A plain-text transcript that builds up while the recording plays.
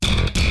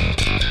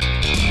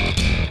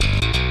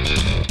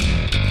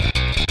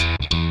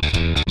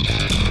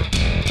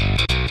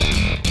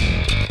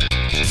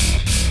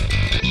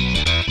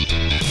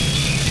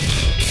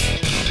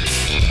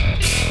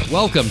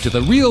Welcome to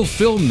the Real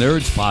Film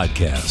Nerds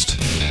Podcast.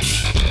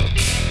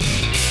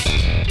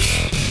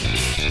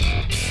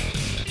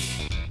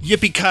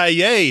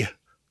 Yippee-ki-yay,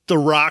 The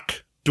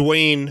Rock,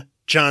 Dwayne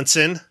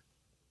Johnson.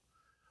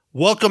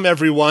 Welcome,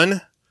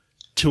 everyone,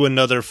 to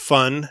another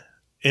fun,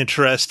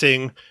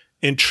 interesting,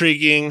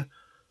 intriguing,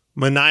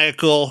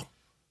 maniacal,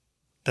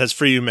 that's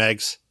for you,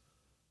 Megs,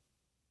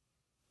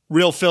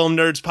 Real Film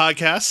Nerds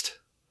Podcast.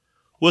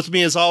 With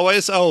me, as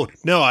always,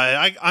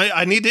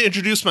 I need to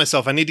introduce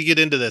myself. I need to get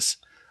into this.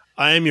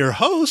 I am your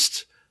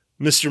host,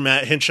 Mr.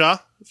 Matt Hinshaw,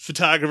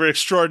 photographer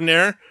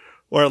extraordinaire,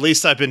 or at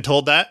least I've been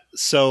told that,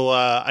 so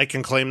I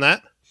can claim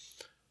that.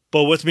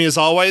 But with me, as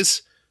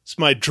always, is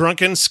my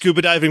drunken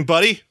scuba diving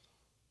buddy,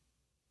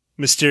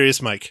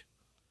 Mysterious Mike.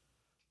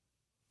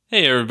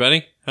 Hey,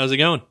 everybody. How's it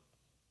going?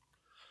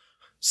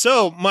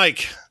 So,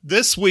 Mike,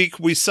 this week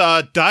we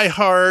saw Die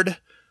Hard,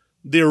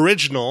 the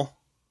original.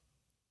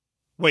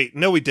 Wait,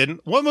 no, we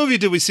didn't. What movie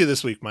did we see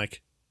this week,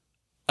 Mike?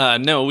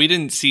 No, we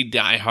didn't see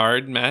Die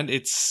Hard, Matt.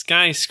 It's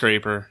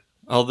Skyscraper,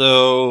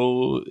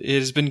 although it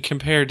has been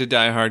compared to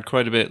Die Hard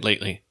quite a bit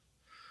lately.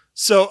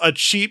 So, a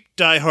cheap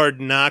Die Hard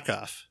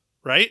knockoff,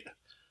 right?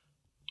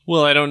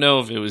 Well, I don't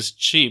know if it was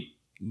cheap,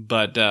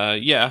 but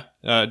Die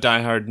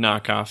Hard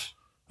knockoff.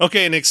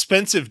 Okay, an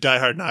expensive Die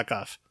Hard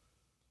knockoff.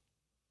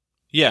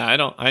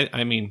 Yeah,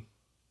 I mean,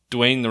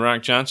 Dwayne "The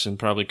Rock" Johnson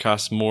probably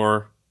costs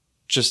more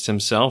just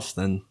himself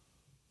than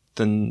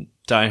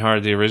Die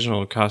Hard the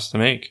original cost to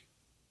make.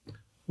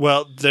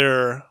 Well,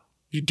 that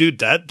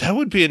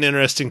would be an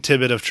interesting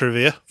tidbit of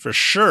trivia, for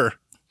sure.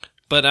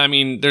 But, I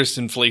mean, there's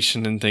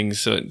inflation and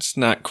things, so it's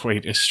not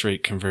quite a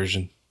straight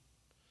conversion.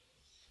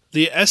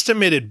 The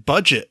estimated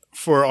budget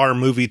for our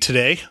movie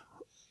today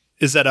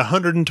is at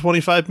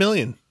 $125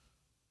 million.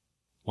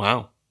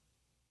 Wow.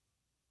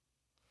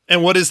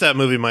 And what is that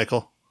movie,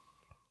 Michael?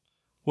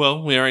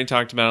 Well, we already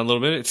talked about it a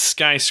little bit. It's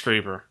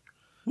Skyscraper.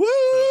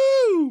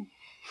 Woo!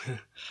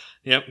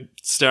 Yep,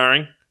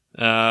 starring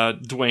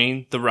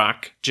Dwayne "The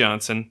Rock"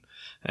 Johnson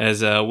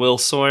as Will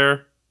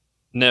Sawyer,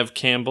 Neve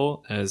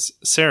Campbell as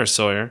Sarah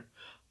Sawyer,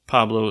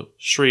 Pablo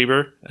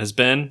Schreiber as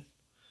Ben,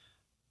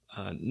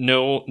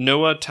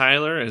 Noah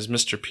Tyler as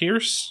Mr.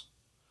 Pierce,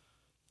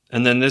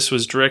 and then this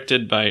was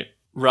directed by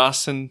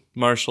Rawson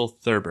Marshall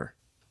Thurber.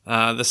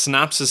 The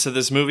synopsis of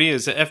this movie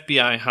is the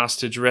FBI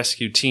hostage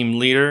rescue team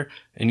leader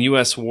and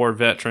U.S. war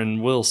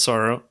veteran Will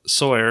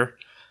Sawyer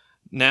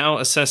now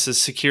assesses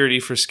security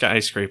for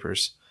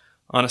skyscrapers.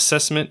 On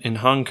assessment in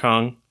Hong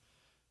Kong,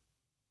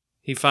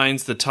 he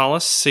finds the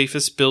tallest,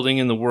 safest building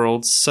in the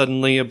world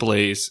suddenly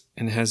ablaze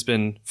and has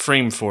been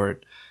framed for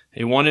it.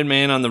 A wanted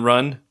man on the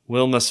run,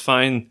 Will must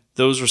find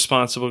those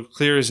responsible,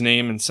 clear his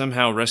name, and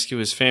somehow rescue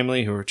his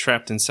family who are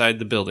trapped inside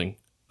the building,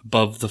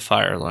 above the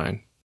fire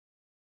line.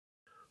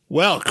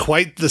 Well,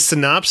 quite the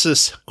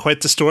synopsis, quite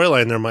the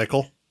storyline there,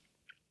 Michael.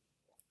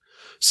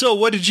 So,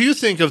 what did you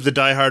think of the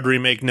Die Hard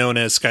remake known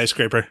as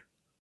Skyscraper?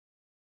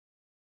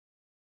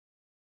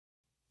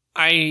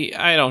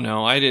 I don't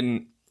know. I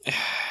didn't.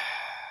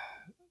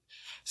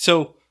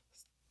 So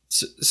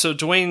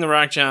Dwayne "The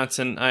Rock"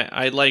 Johnson,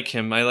 I like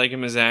him. I like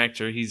him as an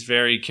actor. He's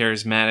very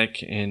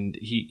charismatic and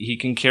he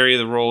can carry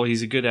the role.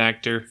 He's a good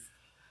actor.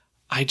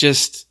 I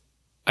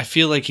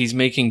feel like he's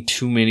making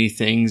too many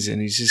things and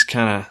he's just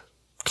kind of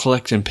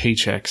collecting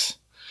paychecks.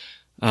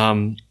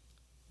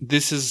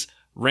 This is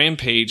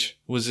Rampage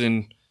was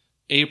in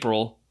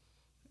April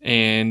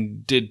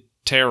and did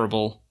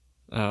terrible.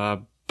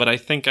 But I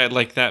think I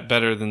like that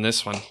better than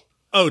this one.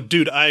 Oh,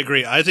 dude, I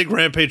agree. I think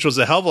Rampage was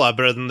a hell of a lot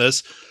better than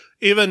this.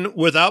 Even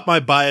without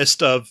my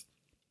bias of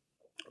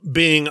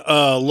being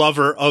a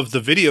lover of the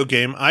video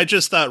game, I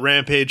just thought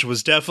Rampage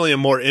was definitely a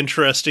more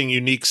interesting,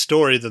 unique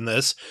story than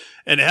this.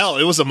 And hell,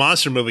 it was a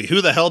monster movie.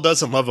 Who the hell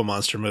doesn't love a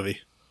monster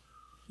movie?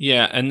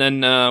 Yeah, and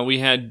then we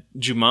had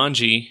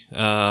Jumanji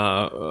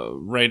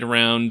right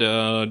around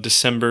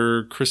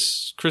December,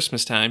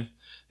 Christmas time.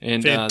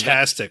 And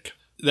fantastic.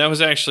 That was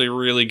actually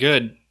really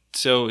good.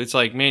 So it's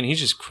like, man,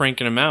 he's just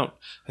cranking them out.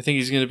 I think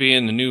he's going to be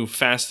in the new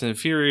Fast and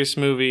Furious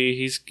movie.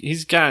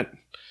 He's got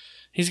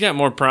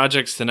more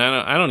projects than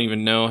I don't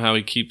even know how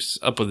he keeps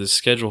up with his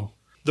schedule.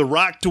 The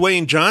Rock,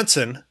 Dwayne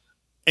Johnson,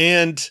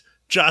 and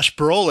Josh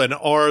Brolin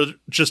are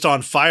just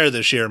on fire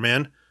this year,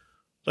 man.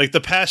 Like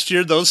the past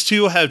year, those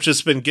two have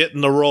just been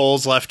getting the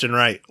roles left and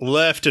right.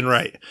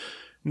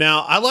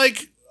 Now, I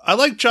like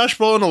Josh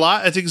Brolin a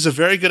lot. I think he's a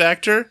very good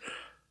actor.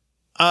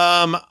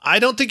 I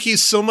don't think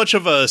he's so much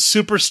of a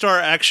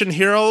superstar action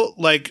hero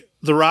like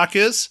The Rock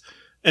is.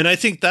 And I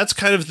think that's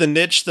kind of the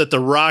niche that The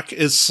Rock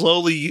is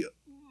slowly,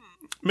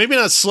 maybe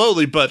not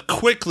slowly, but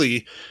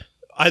quickly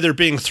either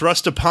being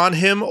thrust upon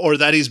him or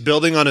that he's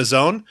building on his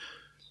own.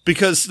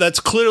 Because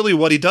that's clearly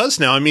what he does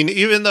now. I mean,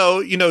 even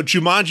though,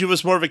 Jumanji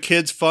was more of a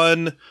kid's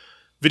fun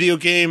video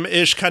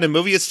game-ish kind of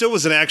movie, it still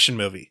was an action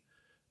movie.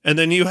 And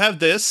then you have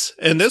this,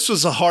 and this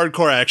was a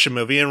hardcore action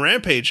movie, and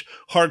Rampage,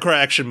 hardcore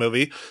action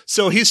movie.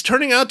 So he's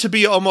turning out to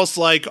be almost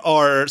like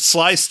our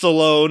Sly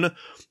Stallone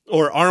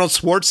or Arnold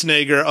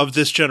Schwarzenegger of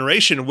this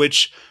generation,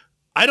 which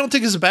I don't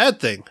think is a bad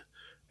thing.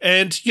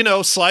 And, you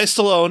know, Sly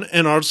Stallone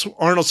and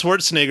Arnold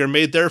Schwarzenegger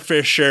made their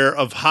fair share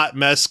of hot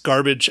mess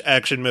garbage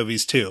action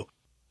movies too.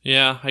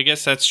 Yeah, I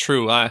guess that's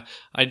true. I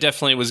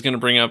definitely was going to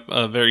bring up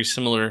a very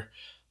similar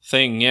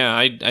thing. Yeah,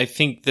 I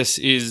think this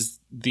is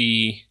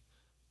the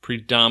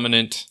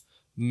predominant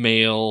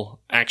male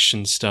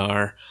action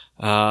star.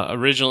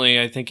 Originally,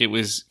 I think it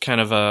was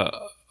kind of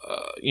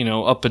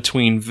up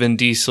between Vin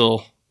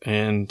Diesel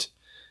and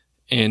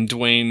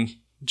Dwayne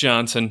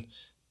Johnson,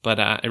 but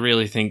I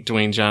really think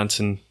Dwayne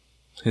Johnson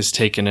has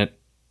taken it,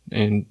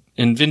 and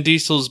Vin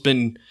Diesel's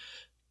been,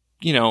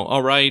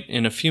 all right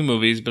in a few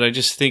movies, but I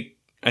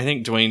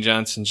think Dwayne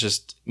Johnson's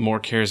just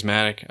more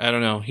charismatic. I don't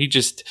know.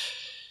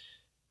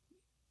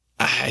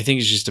 I think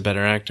he's just a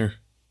better actor.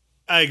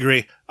 I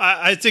agree.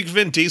 I think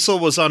Vin Diesel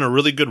was on a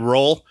really good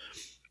roll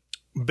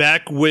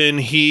back when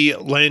he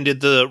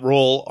landed the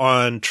role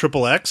on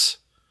Triple X,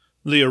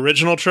 the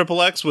original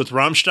Triple X with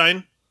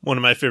Rammstein, one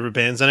of my favorite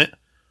bands in it.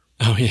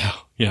 Oh,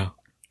 yeah.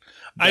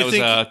 That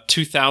was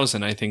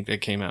 2000, I think,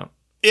 that came out.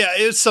 Yeah,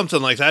 it's something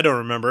like that. I don't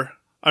remember.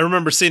 I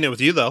remember seeing it with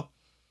you, though.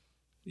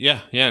 Yeah,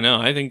 no,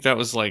 I think that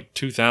was like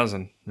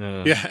 2000.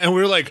 Yeah, and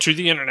we were like... To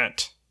the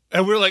internet.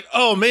 And we were like,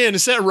 oh, man,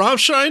 is that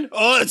Rammstein?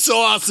 Oh, that's so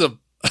awesome.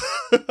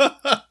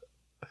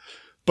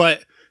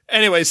 But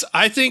anyways,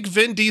 I think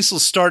Vin Diesel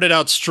started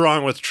out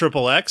strong with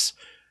Triple X,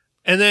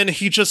 and then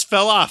he just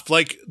fell off.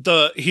 Like,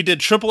 he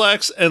did Triple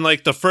X and,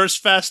 like, the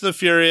first Fast and the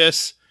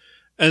Furious...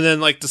 And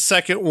then like the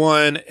second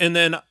one, and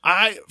then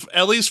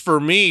at least for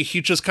me,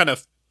 he just kind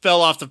of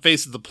fell off the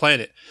face of the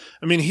planet.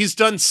 I mean, he's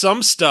done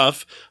some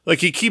stuff, like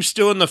he keeps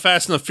doing the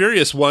Fast and the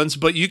Furious ones,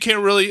 but you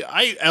can't really,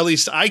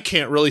 I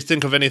can't really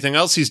think of anything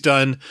else he's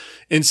done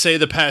in, say,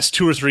 the past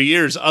 2 or 3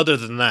 years other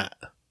than that.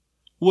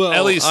 Well,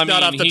 at least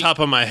not off the top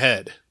of my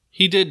head.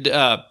 He did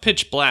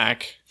Pitch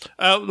Black.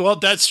 Well,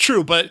 that's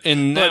true, but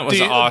that was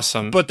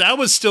awesome. But that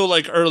was still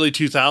like early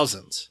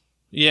 2000s.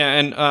 Yeah,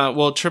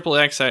 and Triple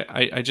X,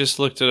 I just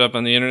looked it up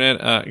on the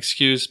internet.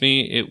 Excuse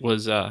me, it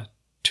was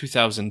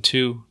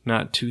 2002,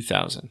 not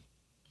 2000.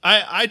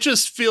 I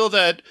just feel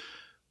that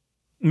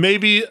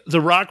maybe The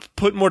Rock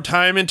put more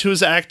time into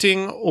his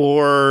acting,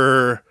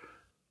 or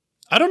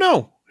I don't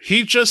know.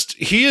 He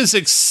has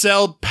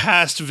excelled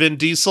past Vin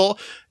Diesel,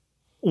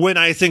 when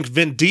I think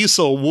Vin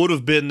Diesel would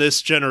have been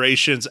this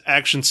generation's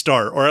action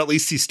star, or at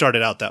least he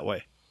started out that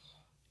way.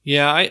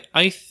 Yeah,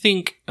 I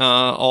think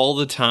all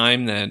the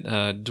time that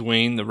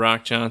Dwayne "The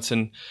Rock"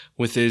 Johnson,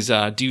 with his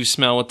 "Do you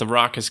smell what The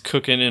Rock is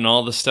cooking" and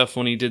all the stuff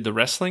when he did the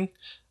wrestling,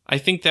 I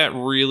think that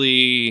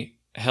really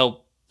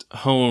helped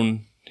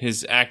hone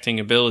his acting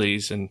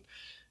abilities and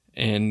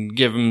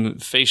give him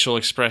facial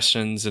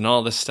expressions and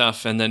all this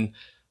stuff. And then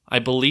I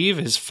believe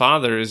his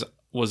father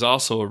was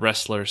also a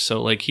wrestler,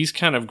 so like he's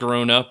kind of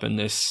grown up in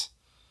this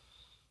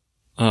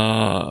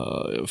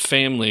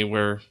family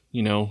where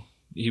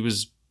he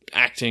was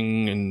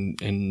acting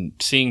and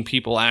seeing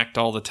people act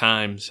all the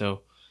time.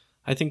 So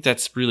I think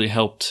that's really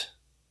helped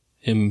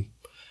him,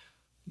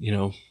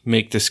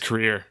 make this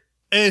career.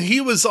 And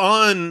he was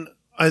on,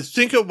 I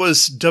think it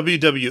was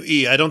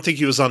WWE. I don't think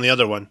he was on the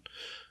other one.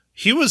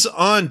 He was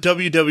on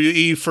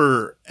WWE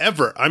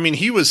forever. I mean,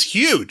 he was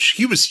huge.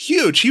 He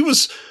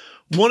was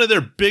one of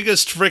their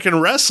biggest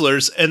freaking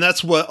wrestlers. And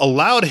that's what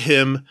allowed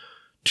him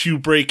to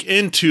break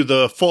into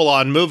the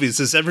full-on movies,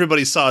 as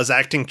everybody saw his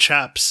acting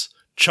chops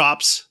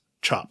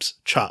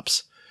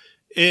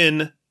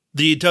in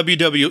the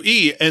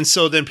WWE. And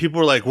so then people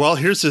were like, well,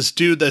 here's this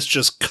dude that's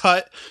just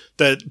cut,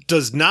 that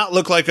does not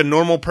look like a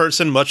normal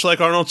person, much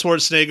like Arnold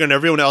Schwarzenegger and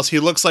everyone else. He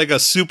looks like a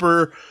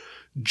super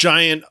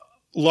giant,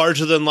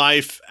 larger than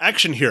life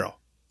action hero.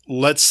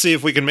 Let's see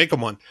if we can make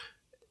him one.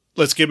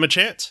 Let's give him a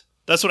chance.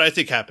 That's what I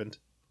think happened.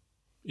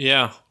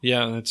 Yeah,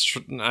 that's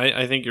true.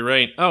 I think you're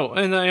right. Oh,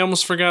 and I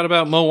almost forgot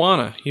about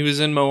Moana. He was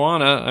in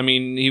Moana. I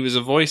mean, he was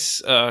a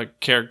voice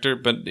character,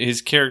 but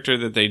his character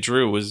that they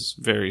drew was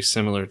very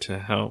similar to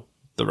how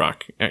The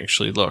Rock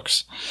actually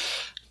looks.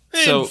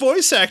 And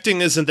voice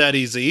acting isn't that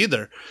easy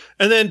either.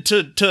 And then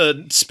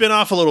to spin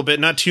off a little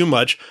bit, not too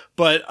much,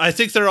 but I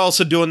think they're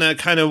also doing that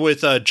kind of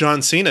with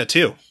John Cena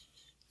too.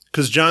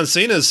 Because John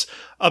Cena's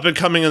up and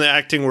coming in the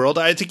acting world.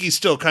 I think he's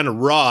still kind of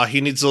raw. He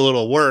needs a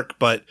little work,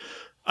 but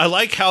I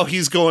like how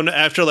he's going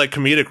after like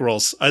comedic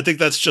roles. I think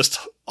that's just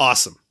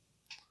awesome.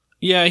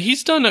 Yeah,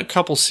 he's done a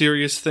couple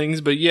serious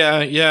things, but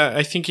yeah,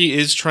 I think he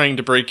is trying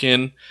to break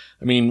in.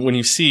 I mean, when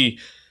you see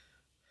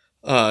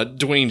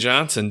Dwayne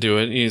Johnson do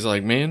it, he's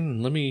like,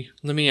 man, let me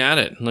at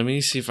it. Let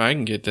me see if I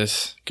can get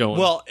this going.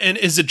 Well, and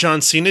is it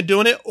John Cena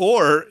doing it,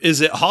 or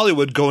is it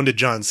Hollywood going to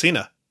John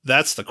Cena?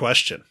 That's the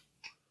question.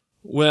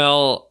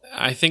 Well,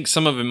 I think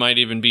some of it might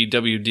even be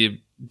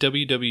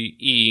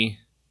WWE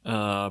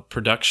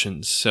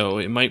productions, so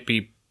it might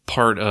be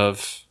part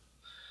of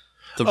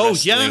the wrestling.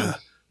 Yeah.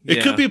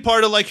 It could be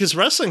part of like his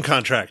wrestling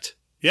contract.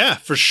 Yeah,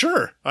 for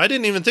sure. I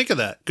didn't even think of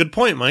that. Good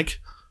point,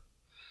 Mike.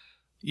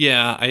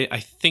 Yeah, I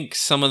think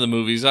some of the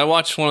movies, I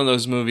watched one of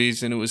those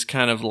movies and it was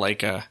kind of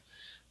like a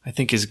I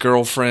think his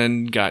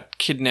girlfriend got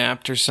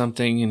kidnapped or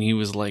something, and he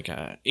was like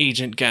a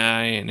agent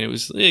guy, and it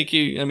was like,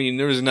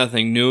 there was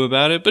nothing new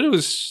about it, but it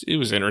was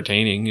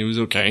entertaining. It was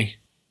okay.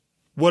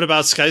 What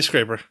about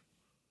Skyscraper?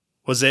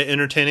 Was it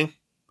entertaining?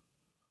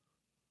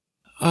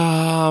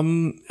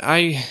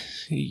 I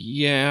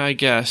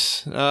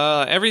guess.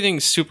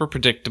 Everything's super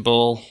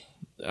predictable.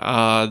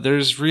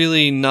 There's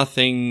really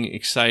nothing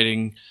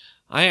exciting.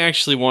 I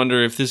actually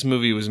wonder if this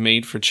movie was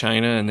made for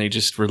China and they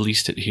just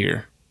released it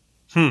here.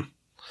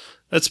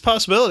 That's a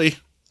possibility.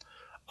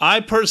 I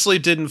personally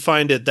didn't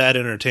find it that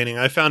entertaining.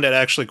 I found it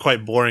actually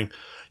quite boring.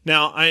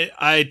 Now,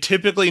 I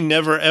typically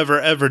never, ever,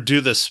 ever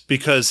do this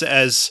because,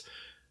 as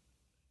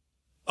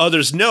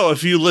others know,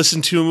 if you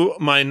listen to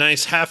my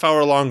nice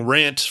half-hour-long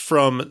rant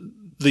from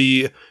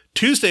the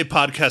Tuesday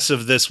podcast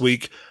of this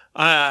week,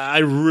 I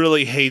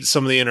really hate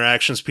some of the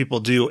interactions people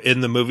do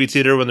in the movie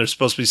theater when they're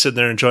supposed to be sitting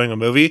there enjoying a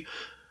movie.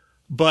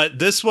 But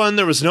this one,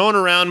 there was no one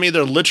around me.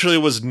 There literally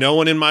was no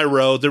one in my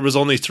row. There was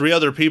only 3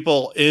 other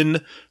people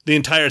in the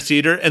entire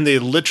theater, and they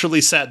literally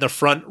sat in the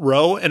front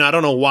row, and I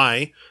don't know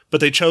why,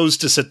 but they chose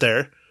to sit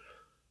there.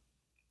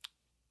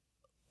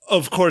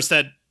 Of course,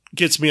 that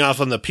gets me off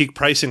on the peak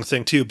pricing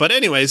thing, too. But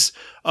anyways,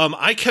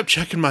 I kept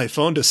checking my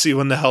phone to see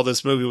when the hell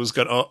this movie was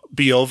going to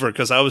be over,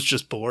 because I was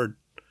just bored.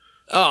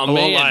 Oh,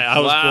 man. I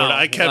was bored.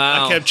 I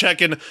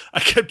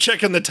kept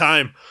checking the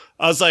time.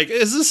 I was like,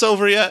 is this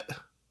over yet?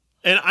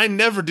 And I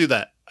never do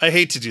that. I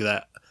hate to do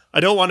that. I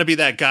don't want to be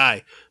that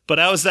guy. But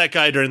I was that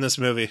guy during this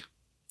movie.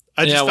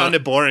 I just found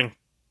it boring.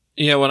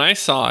 Yeah, when I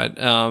saw it,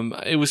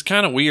 it was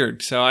kind of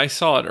weird. So I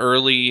saw it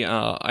early.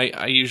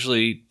 I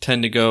usually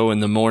tend to go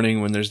in the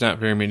morning when there's not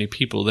very many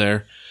people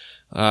there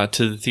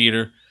to the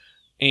theater.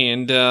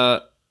 And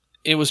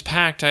it was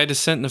packed. I had to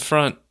sit in the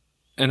front.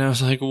 And I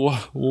was like,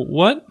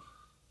 what?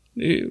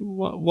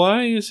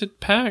 Why is it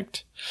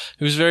packed?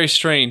 It was very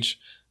strange.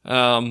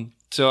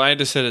 So I had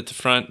to sit at the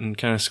front and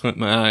kind of squint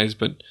my eyes,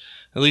 but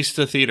at least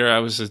the theater I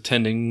was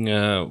attending,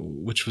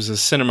 which was a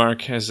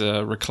Cinemark, has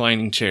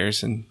reclining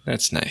chairs, and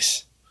that's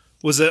nice.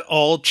 Was it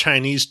all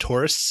Chinese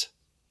tourists?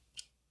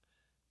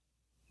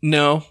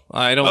 No,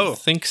 I don't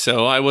think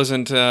so. I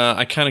wasn't.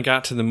 I kind of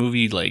got to the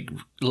movie like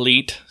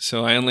late,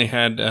 so I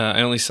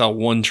only saw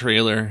one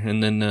trailer,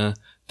 and then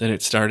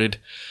it started.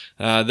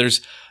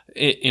 There's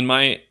in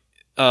my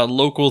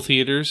local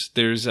theaters,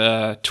 there's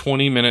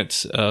 20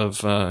 minutes of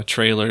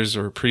trailers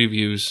or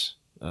previews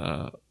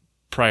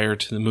prior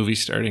to the movie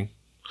starting.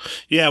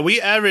 Yeah,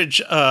 we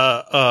average,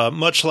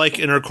 much like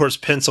Intercourse,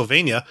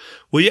 Pennsylvania,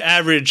 we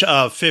average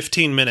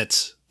 15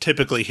 minutes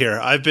typically here.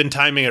 I've been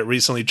timing it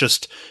recently,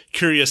 just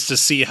curious to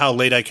see how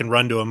late I can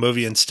run to a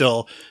movie and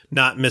still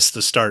not miss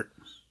the start.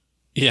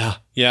 Yeah,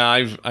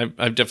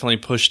 I've definitely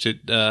pushed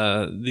it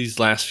these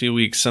last few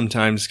weeks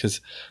sometimes,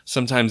 because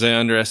sometimes I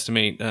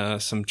underestimate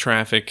some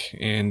traffic,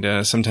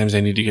 and sometimes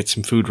I need to get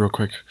some food real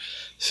quick.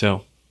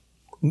 So,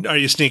 are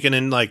you sneaking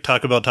in like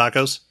Taco Bell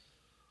tacos?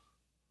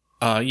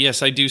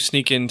 Yes, I do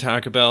sneak in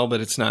Taco Bell, but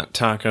it's not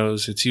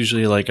tacos. It's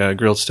usually like a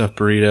grilled stuffed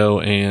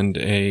burrito and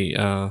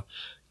a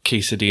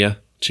quesadilla,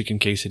 chicken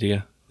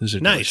quesadilla. Those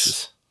are nice,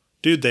 delicious.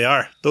 Dude. They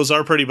are. Those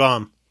are pretty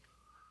bomb.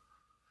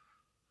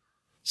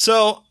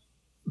 So,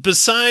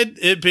 beside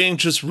it being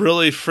just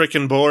really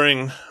freaking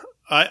boring,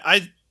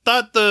 I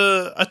thought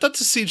the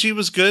CG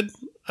was good.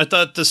 I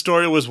thought the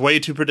story was way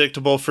too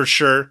predictable for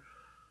sure.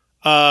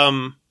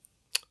 I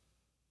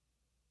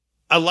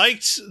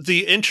liked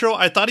the intro.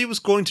 I thought he was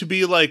going to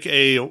be like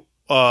a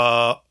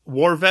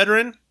war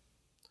veteran,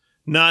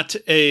 not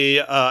a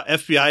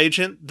FBI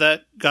agent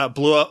that got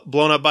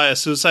blown up by a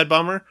suicide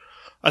bomber.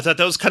 I thought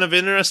that was kind of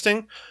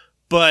interesting.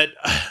 But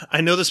I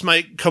know this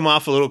might come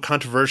off a little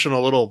controversial, a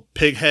little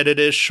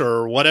pig-headed-ish,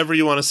 or whatever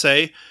you want to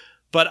say.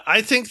 But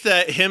I think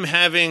that him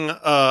having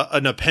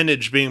an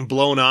appendage being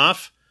blown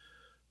off,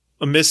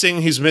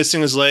 he's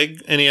missing his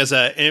leg, and he's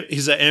an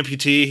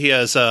amputee. He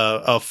has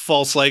a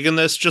false leg in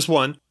this, just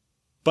one.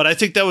 But I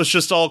think that was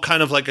just all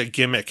kind of like a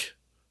gimmick.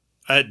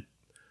 I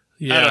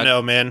don't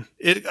know, man.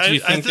 Do you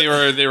think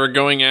they were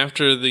going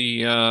after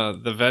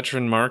the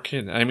veteran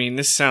market? I mean,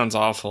 this sounds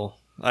awful.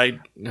 I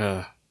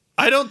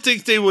don't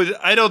think they would.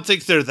 I don't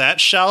think they're that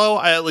shallow.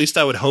 I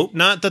would hope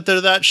not that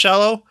they're that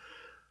shallow.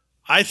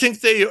 I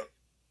think they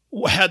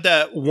had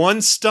that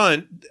one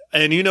stunt,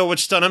 and you know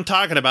which stunt I'm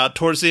talking about,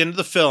 towards the end of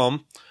the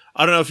film.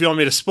 I don't know if you want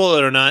me to spoil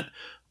it or not,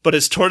 but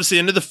it's towards the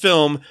end of the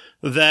film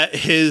that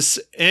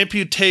his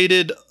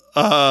amputated,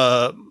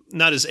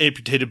 not his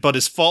amputated, but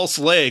his false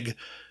leg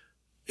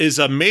is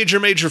a major,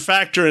 major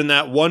factor in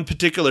that one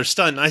particular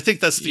stunt. And I think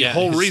that's the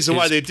whole reason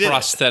why they did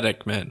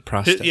prosthetic, man.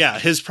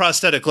 Prosthetic. His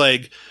prosthetic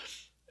leg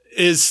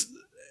is,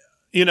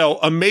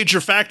 a major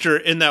factor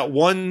in that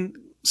one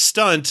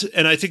stunt.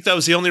 And I think that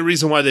was the only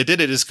reason why they did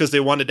it, is because they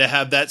wanted to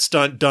have that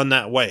stunt done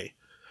that way,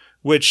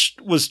 which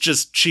was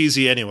just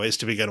cheesy anyways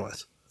to begin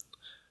with.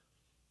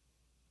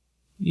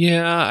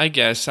 Yeah, I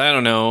guess. I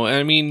don't know.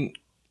 I mean,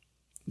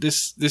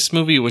 this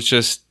movie was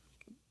just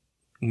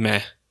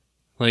meh.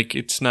 Like,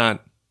 it's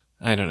not,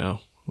 I don't know.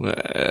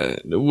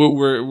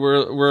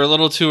 We're a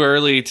little too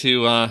early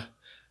to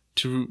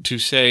to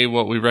say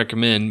what we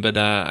recommend, but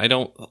I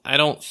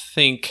don't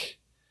think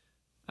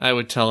I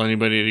would tell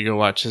anybody to go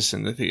watch this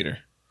in the theater.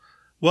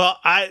 Well,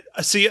 I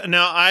see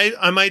now.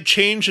 I might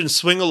change and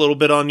swing a little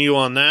bit on you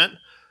on that.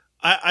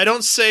 I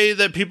don't say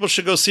that people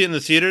should go see it in the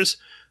theaters,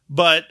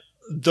 but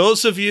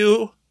those of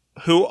you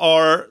who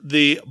are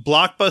the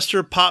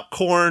blockbuster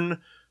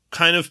popcorn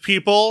kind of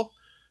people,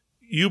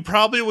 you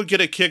probably would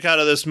get a kick out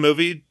of this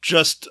movie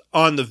just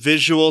on the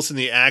visuals and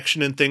the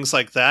action and things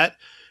like that.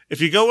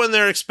 If you go in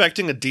there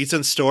expecting a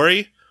decent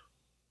story,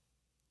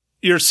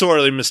 you're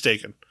sorely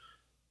mistaken.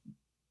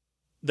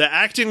 The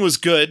acting was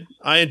good.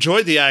 I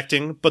enjoyed the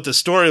acting, but the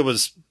story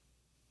was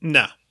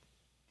no.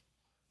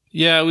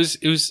 Yeah, it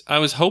was. I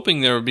was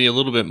hoping there would be a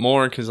little bit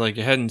more because, like,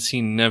 I hadn't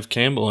seen Neve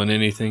Campbell in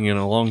anything in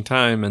a long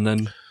time, and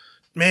then,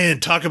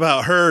 man, talk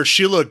about her.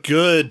 She looked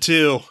good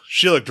too.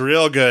 She looked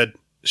real good.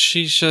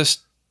 She's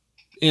just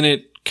in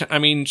it. I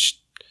mean,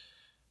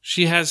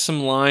 she has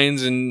some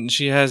lines and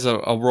she has a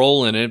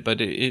role in it,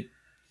 but it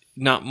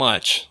not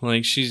much.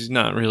 Like, she's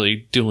not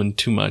really doing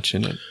too much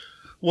in it.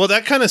 Well,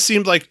 that kind of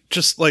seemed like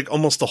just like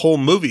almost the whole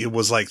movie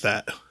was like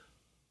that.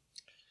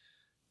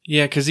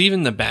 Yeah, because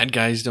even the bad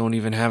guys don't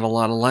even have a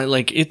lot of line.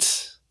 Like,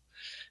 it's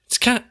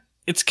kind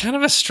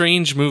of a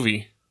strange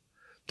movie.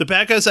 The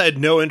bad guys I had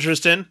no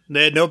interest in.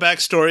 They had no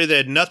backstory. They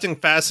had nothing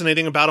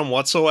fascinating about them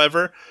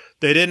whatsoever.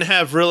 They didn't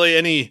have really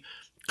any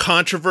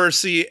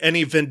controversy,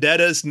 any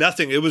vendettas,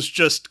 nothing. It was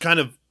just kind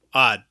of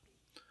odd.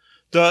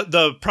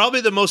 The probably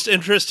the most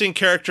interesting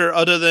character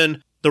other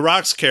than The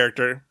Rock's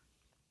character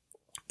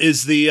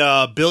is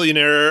the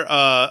billionaire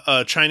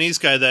Chinese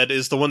guy that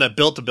is the one that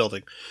built the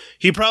building.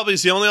 He probably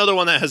is the only other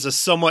one that has a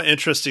somewhat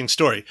interesting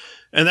story.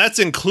 And that's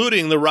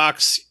including The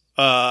Rock's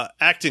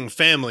acting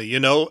family. You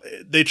know,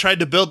 they tried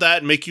to build that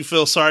and make you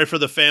feel sorry for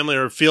the family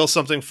or feel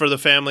something for the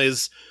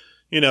families,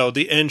 you know,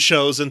 the end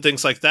shows and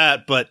things like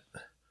that. But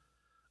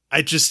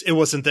it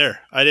wasn't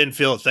there. I didn't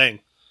feel a thing.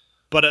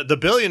 But the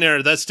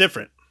billionaire, that's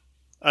different.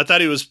 I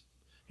thought he was,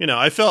 you know,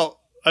 I felt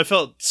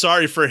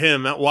sorry for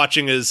him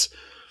watching his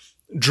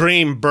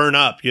dream burn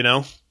up, you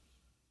know?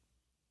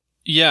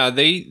 Yeah,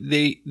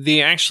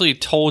 they actually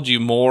told you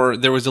more.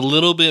 There was a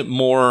little bit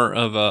more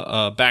of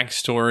a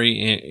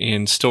backstory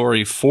and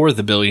story for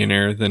the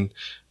billionaire than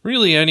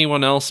really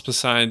anyone else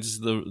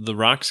besides the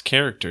Rock's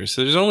character.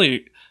 So there's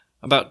only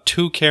about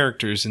 2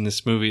 characters in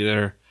this movie that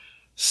are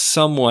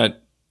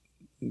somewhat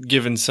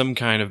given some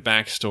kind of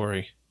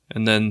backstory.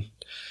 And then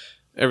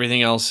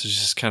everything else is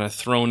just kind of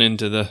thrown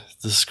into the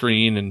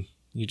screen, and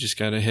you just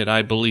got to hit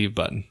I believe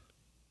button.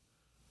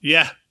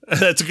 Yeah,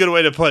 that's a good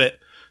way to put it.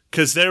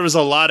 Because there was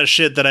a lot of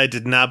shit that I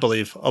did not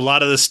believe. A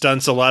lot of the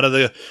stunts, a lot of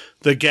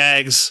the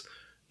gags.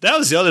 That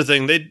was the other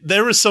thing.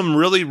 There was some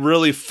really,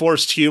 really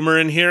forced humor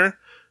in here,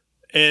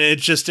 and it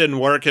just didn't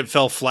work. It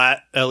fell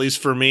flat, at least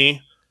for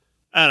me.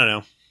 I don't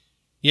know.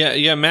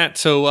 Yeah, Matt.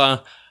 So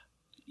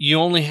you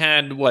only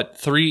had, what,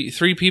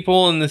 three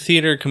people in the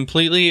theater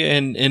completely?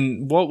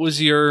 And what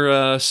was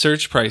your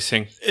surge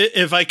pricing?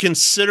 If I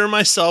consider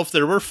myself,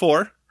 there were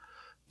 4.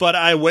 But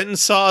I went and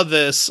saw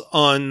this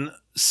on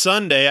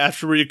Sunday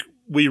after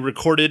we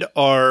recorded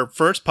our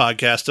first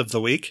podcast of the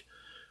week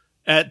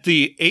at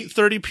the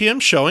 8:30 p.m.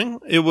 showing.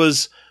 It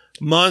was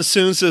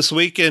monsoons this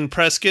week in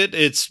Prescott.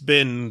 It's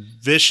been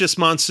vicious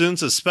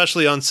monsoons,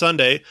 especially on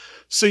Sunday.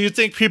 So you'd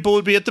think people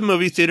would be at the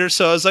movie theater.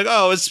 So I was like,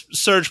 oh, it's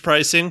surge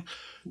pricing.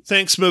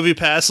 Thanks,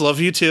 MoviePass. Love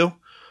you too.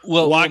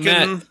 Well,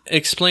 Matt,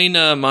 explain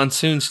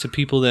monsoons to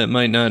people that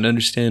might not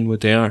understand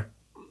what they are.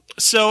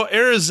 So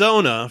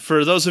Arizona,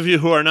 for those of you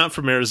who are not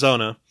from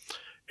Arizona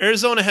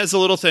has a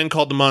little thing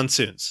called the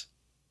monsoons.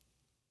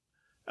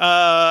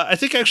 I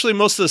think actually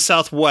most of the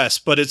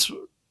Southwest, but it's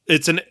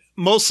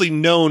mostly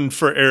known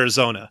for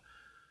Arizona.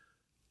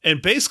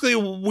 And basically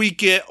we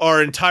get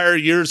our entire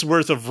year's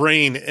worth of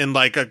rain in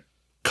like a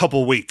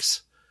couple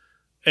weeks.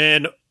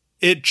 And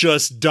it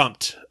just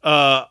dumped.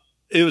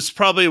 It was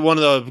probably one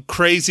of the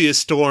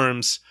craziest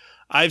storms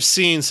I've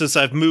seen since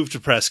I've moved to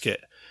Prescott.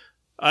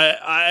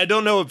 I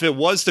don't know if it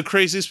was the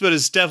craziest, but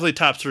it's definitely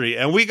top 3.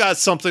 And we got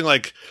something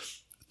like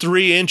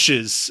 3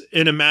 inches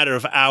in a matter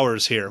of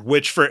hours here,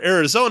 which for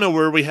Arizona,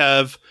 where we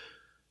have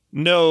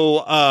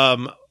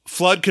no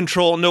flood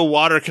control, no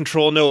water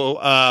control, no,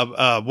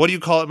 what do you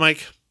call it,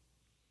 Mike?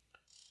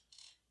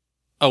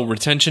 Oh,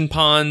 retention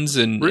ponds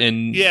and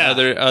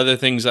other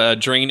things,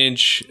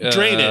 drainage.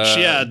 Drainage,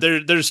 yeah.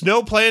 There's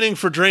no planning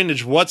for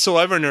drainage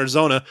whatsoever in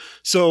Arizona.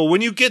 So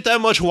when you get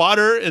that much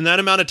water in that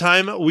amount of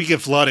time, we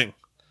get flooding.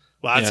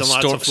 Lots of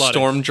flooding.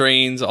 Storm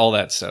drains, all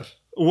that stuff.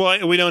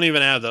 Well, we don't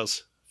even have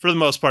those for the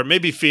most part.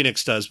 Maybe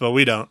Phoenix does, but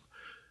we don't.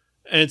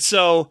 And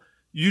so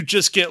you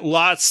just get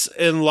lots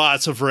and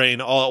lots of rain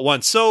all at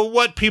once. So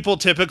what people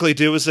typically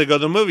do is they go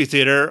to the movie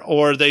theater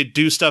or they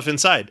do stuff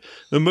inside.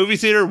 The movie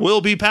theater will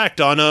be packed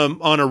on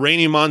a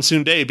rainy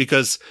monsoon day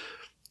because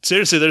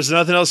seriously, there's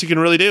nothing else you can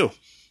really do.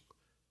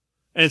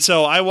 And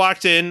so I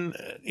walked in,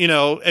 you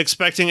know,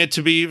 expecting it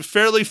to be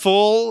fairly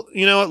full,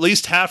 you know, at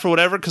least half or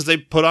whatever, because they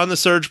put on the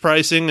surge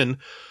pricing and,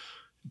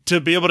 to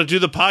be able to do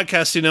the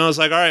podcast, I was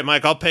like, all right,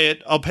 Mike, I'll pay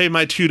it. I'll pay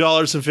my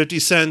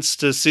 $2.50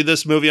 to see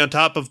this movie on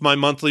top of my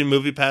monthly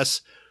movie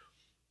pass,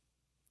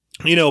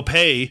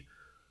 pay.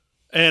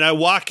 And I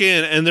walk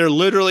in and there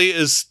literally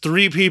is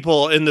 3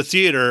 people in the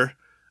theater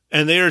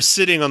and they are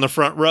sitting on the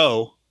front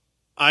row.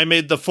 I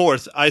made the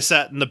 4th. I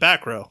sat in the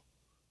back row.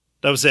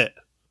 That was it.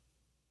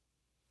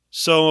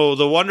 So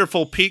the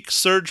wonderful peak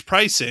surge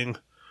pricing,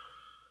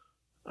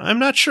 I'm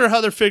not sure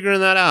how they're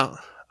figuring that out.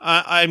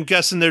 I'm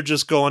guessing they're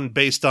just going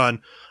based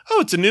on,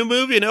 it's a new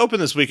movie and it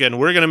opened this weekend.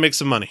 We're going to make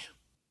some money.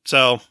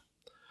 So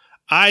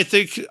I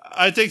think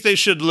they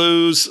should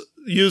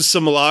use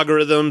some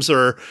logarithms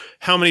or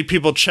how many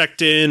people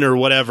checked in or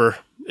whatever.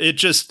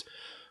 It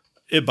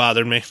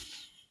bothered me.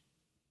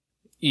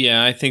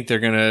 Yeah, I think they're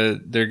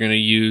gonna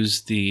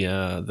use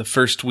the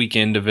first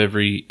weekend of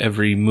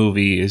every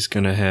movie is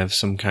gonna have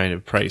some kind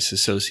of price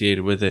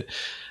associated with it.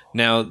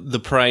 Now the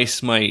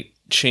price might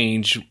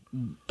change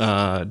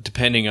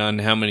depending on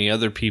how many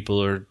other people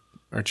are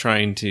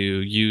trying to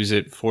use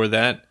it for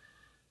that,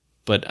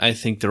 but I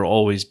think there'll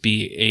always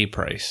be a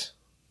price.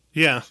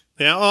 Yeah.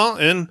 Well,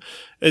 and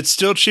it's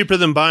still cheaper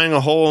than buying a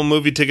whole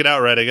movie ticket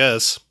outright, I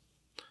guess.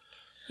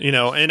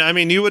 And I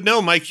mean, you would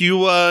know, Mike,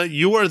 you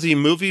are the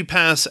Movie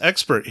Pass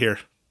expert here.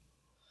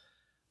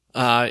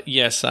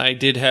 Yes, I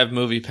did have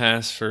Movie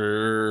Pass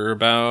for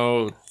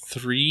about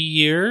 3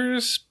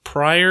 years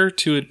prior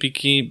to it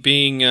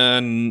being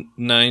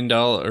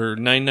 $9 or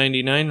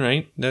 $9.99,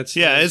 right?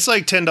 It's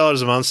like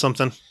 $10 a month,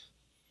 something.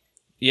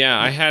 Yeah,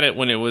 I had it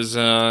when it was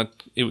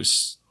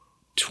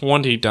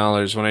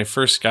 $20 when I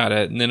first got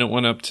it, and then it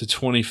went up to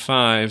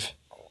 $25.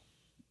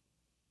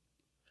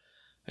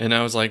 And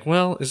I was like,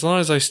 well, as long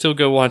as I still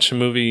go watch a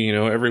movie,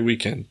 every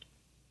weekend.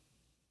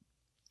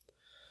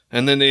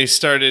 And then they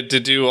started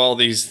to do all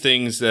these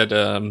things that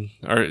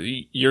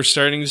you're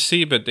starting to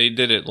see, but they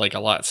did it like a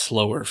lot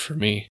slower for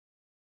me.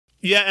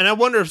 Yeah, and I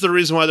wonder if the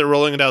reason why they're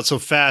rolling it out so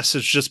fast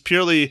is just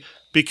purely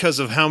because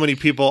of how many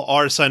people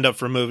are signed up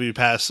for Movie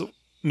Pass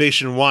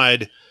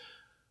nationwide.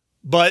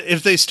 But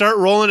if they start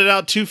rolling it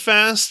out too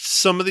fast,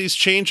 some of these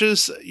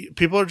changes,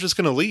 people are just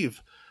going to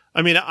leave.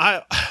 I mean,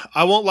 I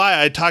won't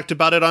lie. I talked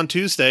about it on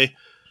Tuesday.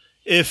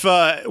 If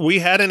we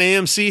had an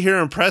AMC here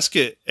in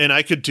Prescott and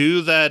I could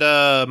do that,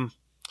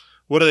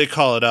 what do they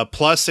call it?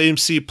 Plus,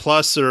 AMC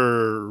Plus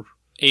or...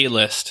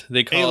 A-List.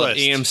 They call it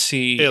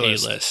AMC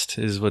A-List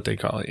is what they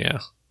call it, yeah.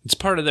 It's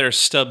part of their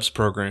Stubs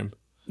program.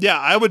 Yeah,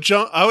 I would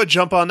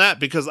jump on that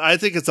because I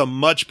think it's a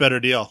much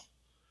better deal.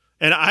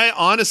 And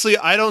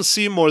I don't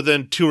see more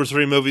than 2 or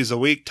 3 movies a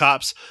week,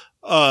 tops,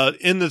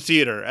 in the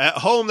theater. At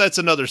home, that's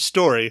another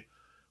story.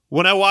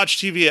 When I watch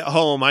TV at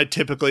home, I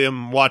typically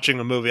am watching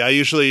a movie.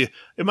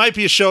 It might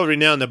be a show every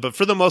now and then, but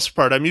for the most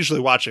part, I'm usually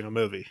watching a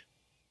movie.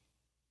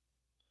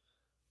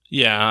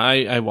 Yeah,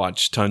 I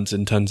watch tons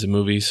and tons of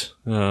movies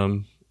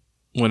when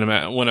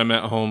I'm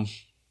at home.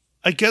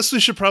 I guess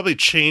we should probably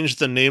change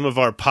the name of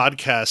our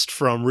podcast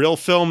from Real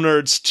Film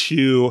Nerds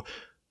to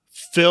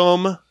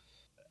Film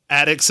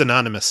Addicts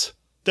Anonymous.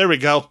 There we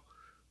go.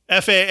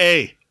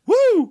 FAA.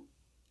 Woo!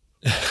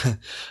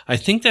 I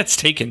think that's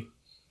taken.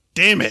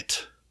 Damn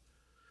it.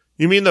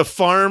 You mean the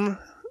Farmers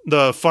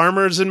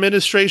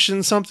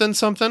Administration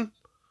something?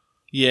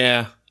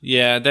 Yeah,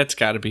 that's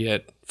got to be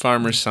it.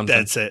 Farmers something.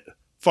 That's it.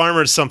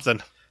 Farmers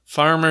something.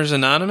 Farmers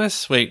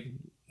Anonymous? Wait,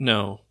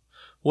 no.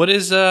 What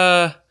is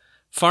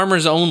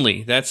Farmers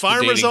Only? That's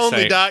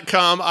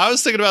FarmersOnly.com. I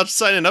was thinking about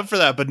signing up for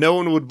that, but no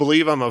one would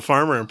believe I'm a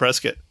farmer in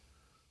Prescott.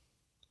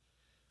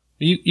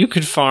 You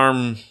could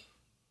farm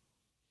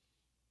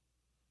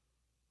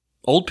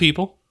old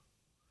people.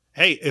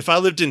 Hey, if I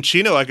lived in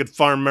Chino, I could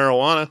farm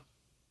marijuana.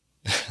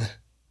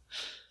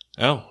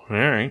 Oh, all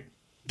right.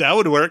 That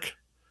would work.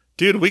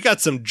 Dude, we got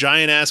some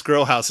giant-ass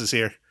grow houses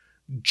here.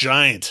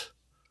 Giant.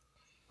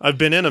 I've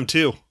been in them,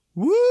 too.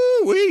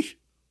 Woo-wee.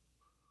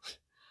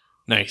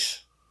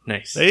 Nice.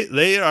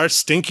 They are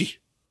stinky.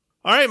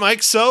 All right,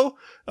 Mike, so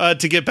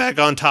to get back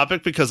on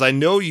topic, because I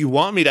know you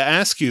want me to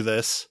ask you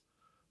this,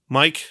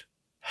 Mike,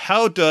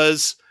 how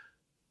does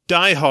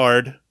Die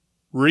Hard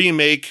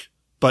remake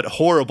but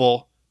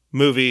horrible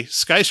movie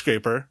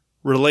Skyscraper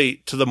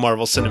relate to the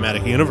Marvel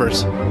Cinematic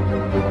Universe?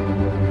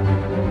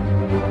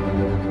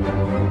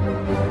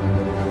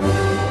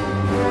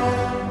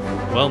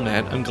 Well,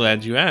 Matt, I'm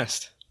glad you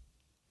asked.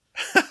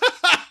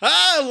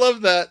 I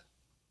love that.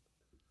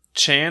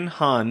 Chan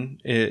Han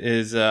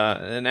is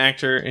an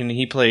actor, and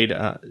he played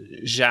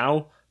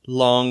Zhao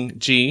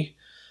Long-ji,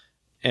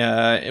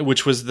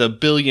 which was the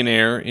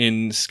billionaire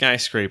in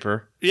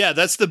Skyscraper. Yeah,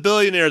 that's the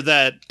billionaire,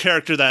 that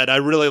character that I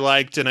really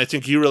liked, and I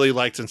think you really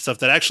liked and stuff.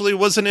 That actually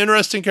was an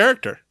interesting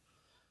character.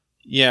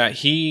 Yeah,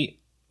 he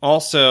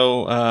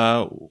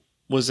also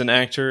was an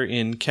actor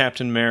in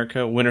Captain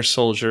America: Winter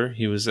Soldier.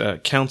 He was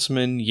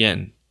Councilman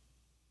Yen.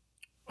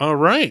 All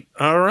right.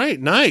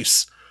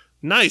 Nice.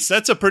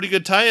 That's a pretty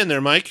good tie-in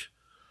there, Mike.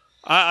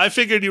 I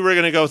figured you were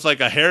going to go with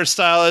like a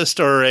hairstylist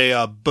or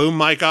a boom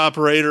mic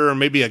operator or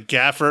maybe a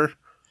gaffer.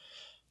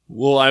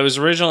 Well, I was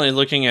originally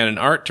looking at an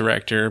art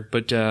director,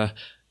 but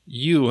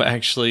you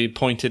actually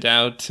pointed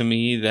out to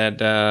me that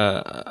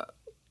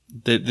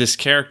this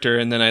character,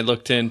 and then I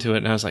looked into it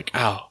and I was like,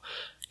 oh,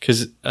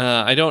 because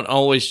I don't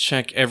always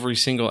check every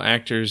single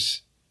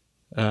actor's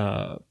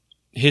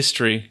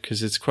history,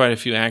 because it's quite a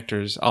few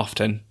actors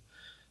often,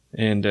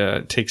 and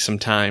it takes some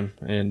time.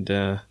 And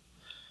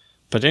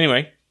but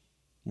anyway,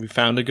 we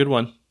found a good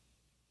one.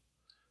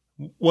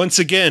 Once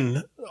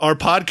again, our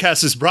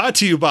podcast is brought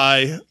to you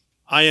by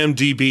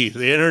IMDb,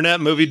 the Internet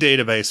Movie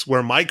Database,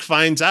 where Mike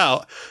finds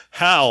out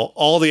how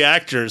all the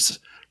actors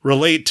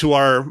relate to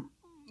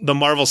the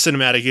Marvel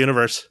Cinematic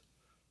Universe.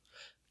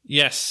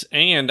 Yes,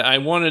 and I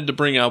wanted to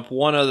bring up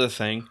one other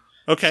thing.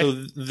 Okay. So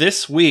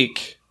this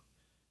week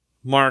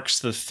marks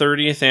the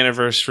 30th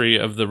anniversary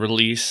of the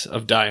release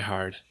of Die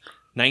Hard.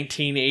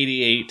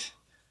 1988,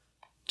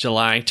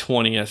 July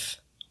 20th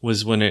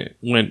was when it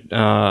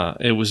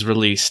was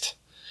released.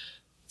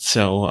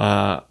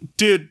 So,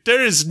 dude,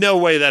 there is no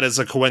way that is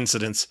a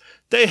coincidence.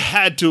 They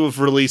had to have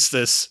released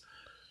this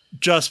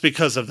just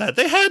because of that.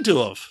 They had to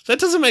have. That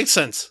doesn't make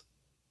sense.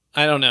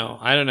 I don't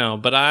know,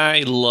 but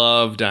I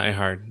love Die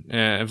Hard.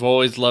 I've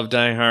always loved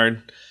Die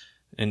Hard.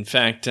 In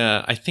fact,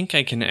 I think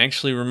I can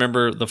actually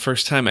remember the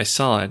first time I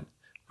saw it.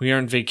 We were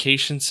on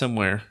vacation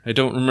somewhere. I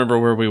don't remember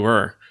where we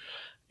were.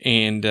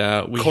 And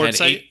we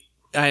Courtside?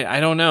 had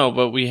I don't know,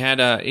 but we had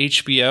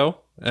HBO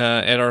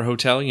at our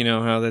hotel. You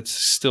know how that's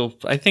still,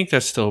 I think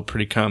that's still a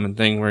pretty common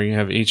thing where you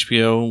have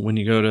HBO when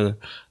you go to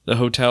the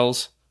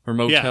hotels or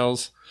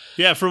motels.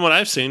 Yeah, from what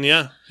I've seen,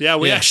 yeah. Yeah,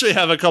 we actually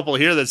have a couple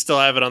here that still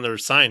have it on their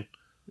sign.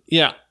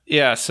 Yeah.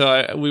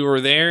 So we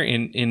were there,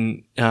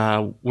 and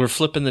we're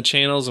flipping the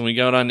channels, and we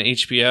got on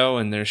HBO,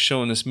 and they're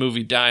showing this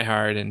movie Die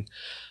Hard, and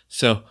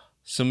so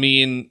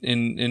me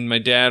and my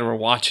dad were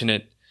watching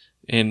it,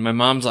 and my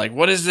mom's like,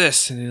 "What is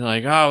this?" And he's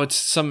like, "Oh, it's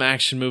some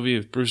action movie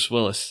with Bruce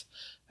Willis."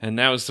 And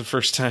that was the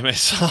first time I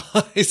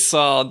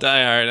saw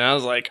Die Hard, and I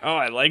was like, "Oh,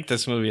 I like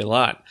this movie a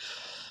lot."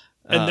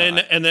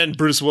 And then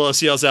Bruce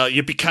Willis yells out,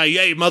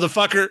 "Yippee-ki-yay,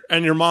 motherfucker!"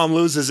 And your mom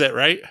loses it,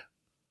 right?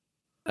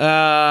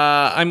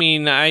 I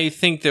mean, I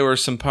think there were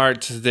some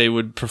parts they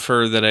would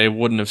prefer that I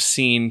wouldn't have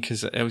seen,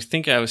 because I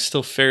think I was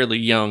still fairly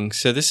young.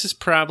 So this is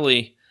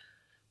probably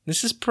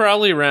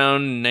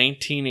around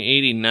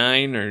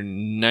 1989 or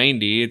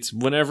 90. It's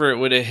whenever it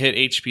would have hit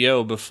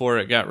HBO before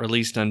it got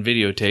released on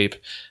videotape.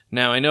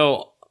 Now I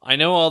know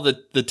all the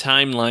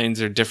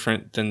timelines are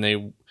different than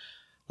they,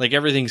 like,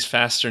 everything's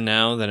faster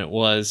now than it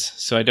was.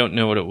 So I don't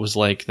know what it was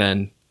like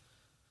then.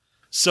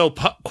 So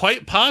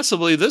quite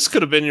possibly this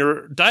could have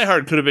been Die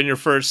Hard could have been your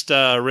first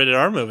rated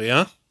R movie,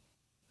 huh?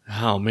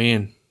 Oh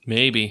man,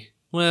 maybe.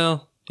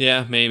 Well,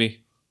 yeah,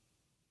 maybe.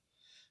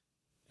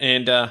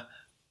 And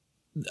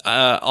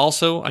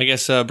also, I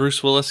guess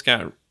Bruce Willis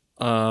got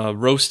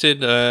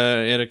roasted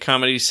at a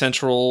Comedy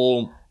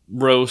Central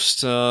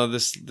roast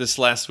this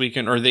last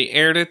weekend, or they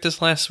aired it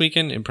this last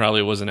weekend. It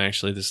probably wasn't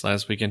actually this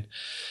last weekend.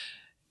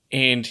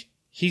 And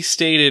he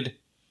stated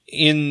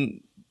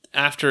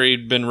after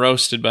he'd been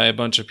roasted by a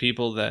bunch of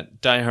people that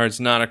Die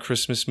Hard's not a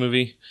Christmas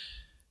movie,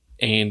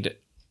 and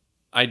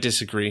I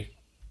disagree.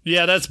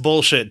 Yeah, that's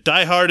bullshit.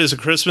 Die Hard is a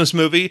Christmas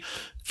movie.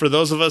 For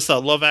those of us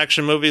that love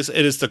action movies,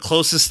 it is the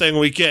closest thing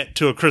we get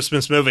to a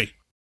Christmas movie.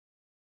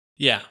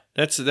 Yeah,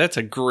 that's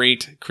a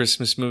great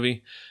Christmas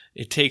movie.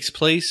 It takes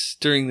place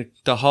during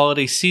the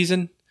holiday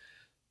season.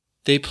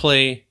 They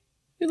play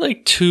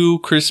like 2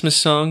 Christmas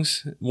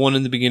songs, one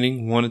in the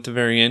beginning, one at the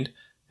very end,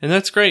 and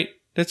that's great.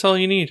 That's all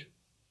you need.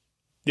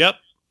 Yep.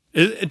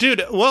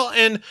 Dude, well,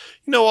 and,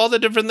 all the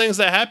different things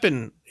that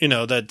happen,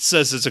 that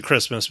says it's a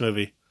Christmas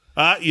movie.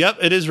 Yep,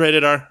 it is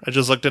rated R. I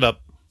just looked it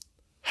up.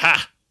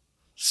 Ha!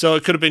 So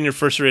it could have been your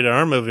first rated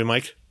R movie,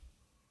 Mike.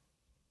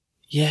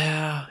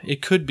 Yeah,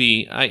 it could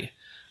be. I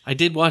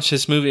did watch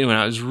this movie when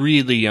I was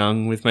really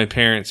young with my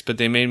parents, but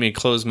they made me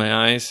close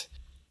my eyes.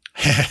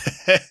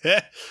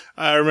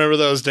 I remember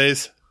those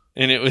days.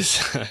 And it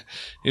was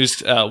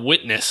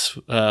Witness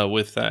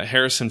with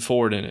Harrison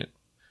Ford in it.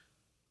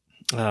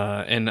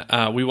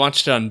 And we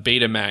watched it on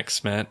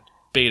Betamax, Matt.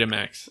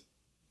 Betamax.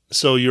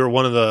 So you're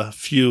one of the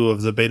few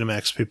of the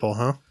Betamax people,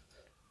 huh?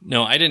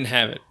 No, I didn't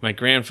have it. My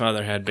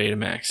grandfather had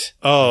Betamax.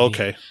 Oh,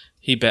 okay.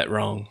 He bet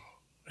wrong.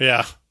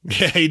 Yeah.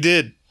 Yeah, he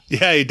did.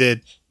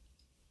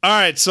 All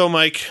right, so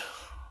Mike,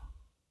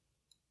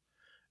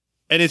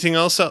 anything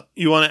else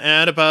you want to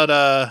add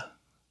about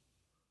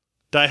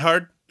Die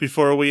Hard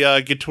before we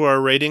get to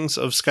our ratings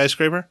of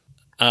Skyscraper?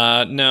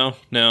 No.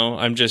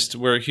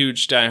 We're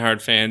huge Die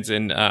Hard fans,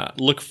 and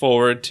look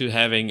forward to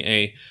having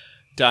a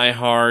Die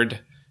Hard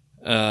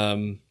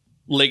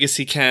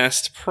legacy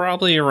cast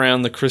probably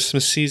around the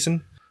Christmas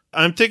season.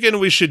 I'm thinking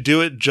we should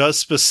do it just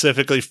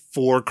specifically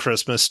for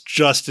Christmas,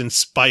 just in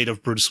spite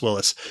of Bruce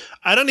Willis.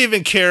 I don't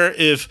even care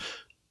if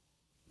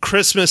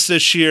Christmas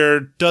this year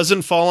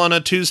doesn't fall on a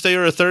Tuesday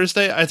or a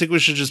Thursday. I think we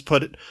should just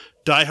put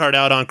Die Hard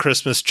out on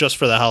Christmas just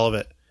for the hell of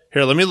it.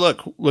 Here, let me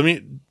look. Let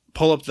me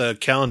pull up the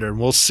calendar and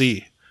we'll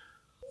see.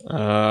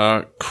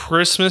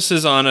 Christmas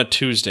is on a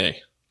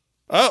Tuesday.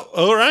 Oh,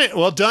 all right.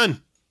 Well,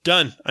 done.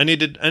 Done. I'm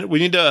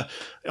going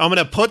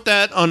to put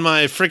that on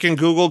my freaking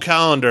Google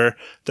Calendar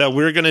that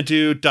we're going to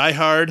do Die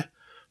Hard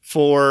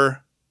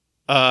for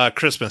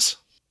Christmas.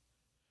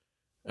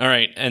 All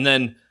right. And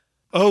then,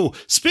 oh,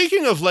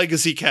 speaking of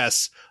legacy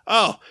casts,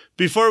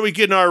 before we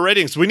get into our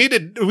ratings, we need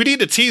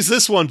to tease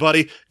this one,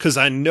 buddy, because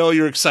I know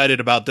you're excited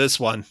about this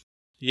one.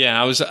 yeah,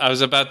 I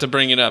was about to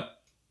bring it up.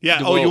 Yeah.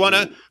 You want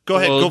to go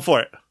ahead? Go for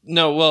it.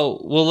 No,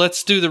 well,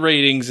 let's do the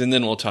ratings and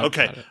then we'll talk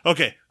about it.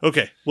 Okay.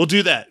 We'll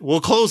do that.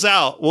 We'll close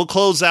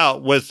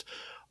out with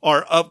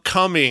our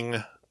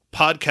upcoming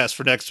podcast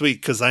for next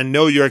week because I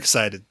know you're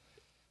excited.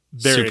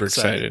 Very Super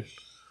excited.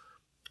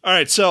 All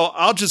right, so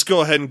I'll just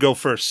go ahead and go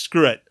first.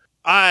 Screw it.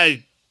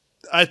 I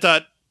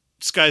thought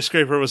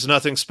Skyscraper was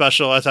nothing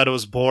special. I thought it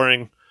was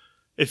boring.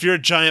 If you're a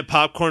giant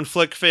popcorn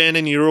flick fan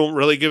and you don't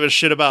really give a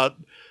shit about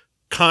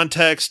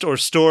context or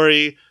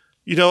story,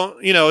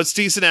 it's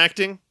decent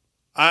acting.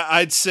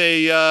 I'd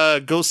say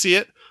go see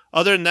it.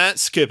 Other than that,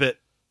 skip it.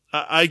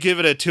 I give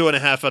it a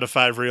 2.5 out of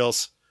 5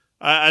 reels.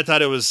 I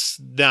thought it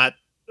was not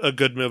a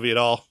good movie at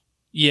all.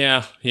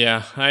 Yeah,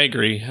 I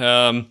agree.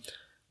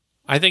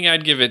 I think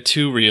I'd give it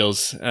 2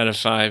 reels out of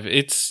 5.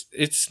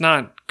 It's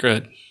not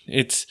good.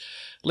 It's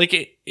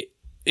like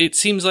it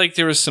seems like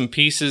there was some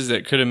pieces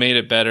that could have made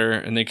it better,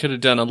 and they could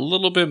have done a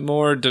little bit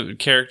more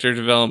character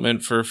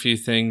development for a few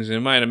things. It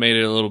might have made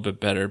it a little bit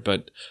better,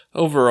 but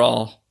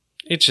overall,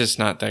 it's just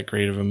not that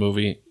great of a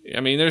movie.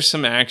 I mean, there's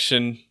some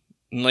action,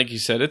 and like you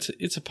said,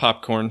 it's a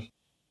popcorn.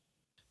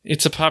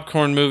 It's a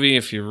popcorn movie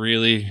if you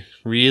really,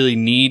 really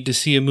need to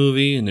see a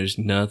movie and there's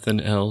nothing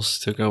else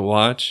to go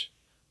watch.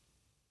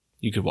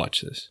 You could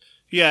watch this.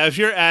 Yeah, if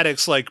you're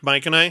addicts like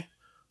Mike and I,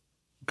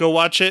 go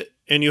watch it,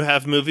 and you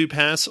have Movie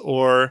Pass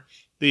or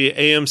the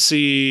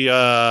AMC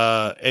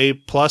A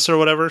Plus or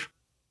whatever.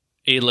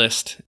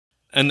 A-list.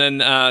 And then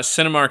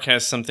Cinemark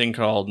has something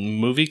called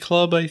Movie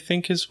Club, I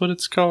think is what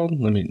it's called.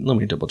 Let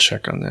me double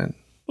check on that.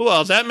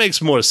 Well, that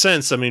makes more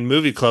sense. I mean,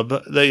 Movie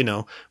Club,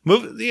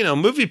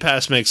 Movie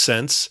Pass makes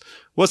sense.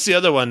 What's the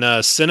other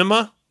one?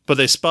 Cinema, but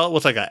they spell it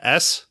with like a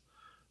S.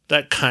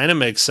 That kind of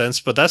makes sense,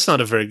 but that's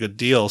not a very good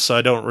deal, so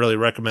I don't really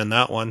recommend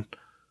that one.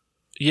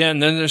 Yeah,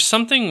 and then there's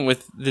something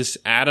with this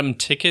Atom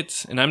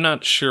Tickets, and I'm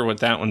not sure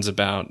what that one's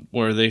about,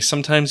 where they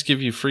sometimes give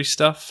you free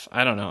stuff.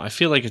 I don't know. I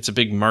feel like it's a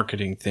big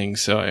marketing thing,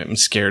 so I'm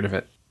scared of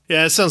it.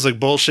 Yeah, it sounds like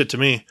bullshit to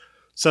me.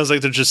 Sounds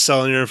like they're just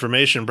selling your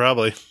information,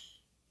 probably.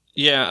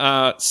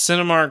 Yeah,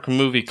 Cinemark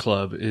Movie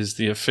Club is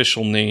the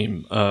official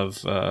name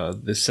of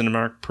the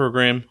Cinemark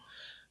program,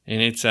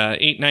 and it's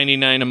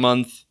 $8.99 a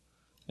month,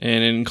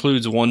 and it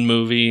includes one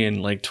movie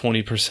and like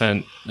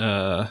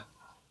 20%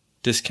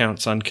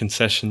 discounts on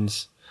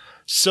concessions.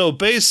 So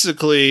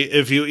basically,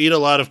 if you eat a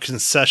lot of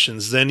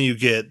concessions, then you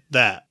get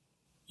that.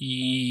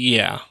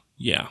 Yeah.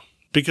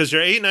 Because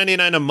your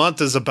 $8.99 a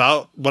month is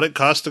about what it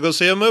costs to go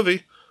see a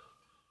movie.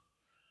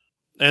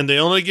 And they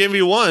only give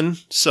you one,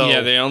 so...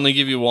 Yeah, they only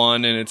give you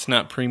one, and it's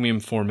not premium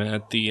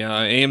format. The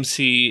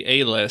AMC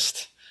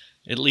A-list,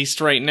 at least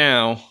right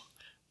now,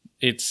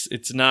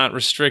 it's not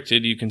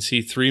restricted. You can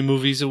see 3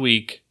 movies a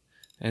week,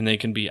 and they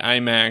can be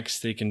IMAX,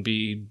 they can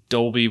be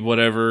Dolby,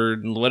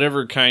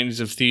 whatever kinds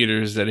of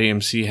theaters that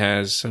AMC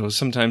has. So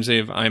sometimes they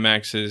have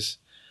IMAXs.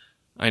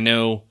 I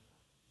know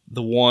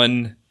the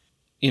one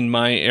in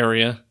my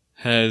area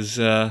has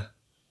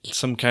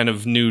some kind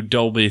of new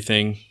Dolby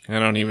thing. I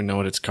don't even know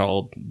what it's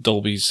called.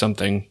 Dolby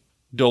something.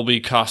 Dolby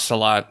costs a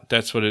lot.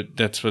 That's what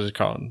it's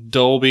called.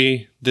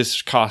 Dolby,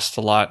 this costs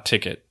a lot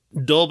ticket.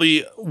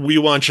 Dolby, we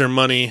want your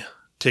money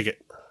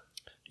ticket.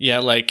 Yeah,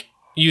 like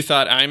you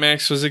thought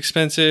IMAX was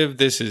expensive.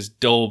 This is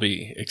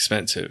Dolby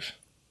expensive.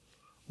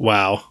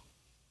 Wow.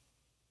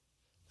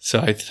 So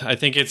I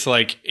think it's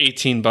like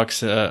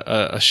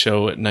 $18 a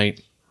show at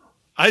night.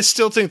 I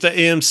still think the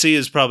AMC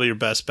is probably your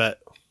best bet.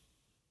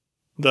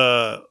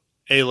 The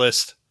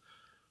A-list.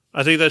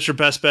 I think that's your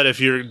best bet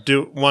if you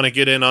want to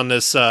get in on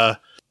this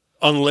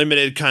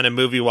unlimited kind of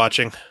movie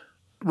watching.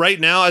 Right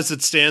now, as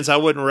it stands, I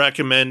wouldn't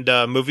recommend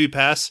Movie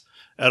Pass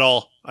at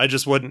all. I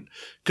just wouldn't.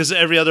 Because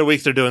every other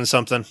week they're doing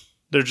something.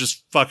 They're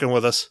just fucking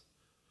with us.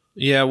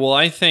 Yeah, well,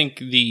 I think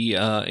the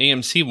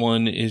AMC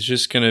one is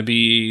just going to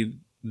be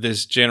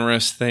this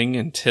generous thing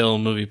until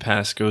Movie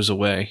Pass goes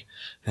away.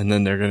 And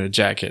then they're going to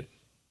jack it.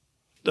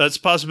 That's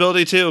a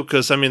possibility, too.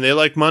 Because, I mean, they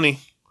like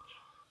money.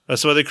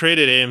 That's why they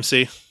created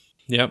AMC.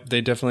 Yep, they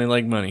definitely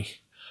like money.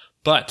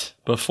 But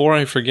before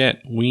I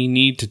forget, we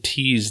need to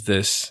tease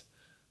this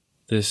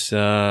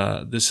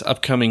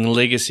upcoming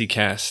Legacy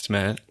cast,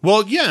 Matt.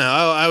 Well, yeah,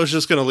 I was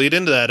just going to lead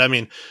into that. I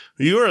mean,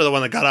 you were the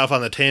one that got off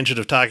on the tangent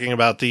of talking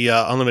about the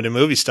unlimited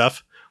movie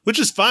stuff, which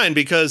is fine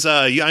because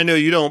I know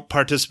you don't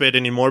participate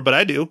anymore, but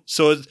I do.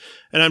 So,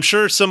 and I'm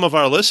sure some of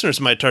our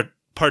listeners might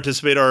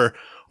participate or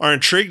are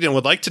intrigued and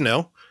would like to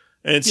know.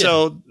 And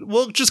so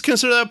we'll just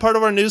consider that part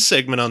of our news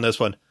segment on this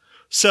one.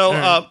 So,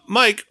 right.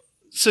 Mike,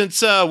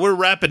 since we're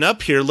wrapping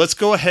up here, let's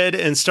go ahead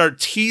and start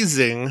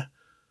teasing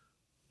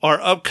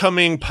our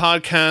upcoming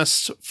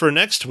podcast for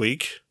next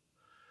week.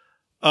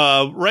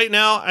 Right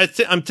now,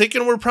 I'm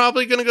thinking we're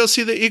probably going to go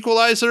see The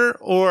Equalizer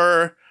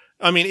or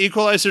I mean,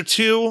 Equalizer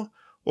 2,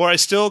 or I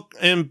still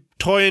am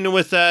toying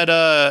with that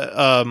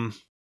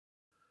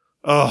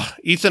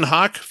Ethan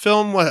Hawke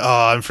film.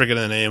 I'm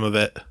forgetting the name of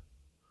it.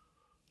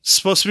 It's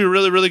supposed to be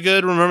really, really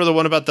good. Remember the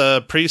one about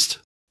the priest?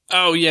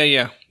 Oh,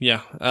 yeah.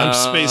 I'm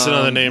spacing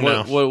on the name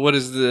now. What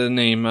is the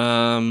name?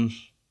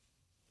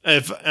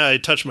 If I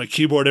touch my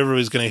keyboard,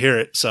 everybody's going to hear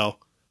it. So,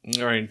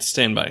 all right,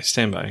 stand by.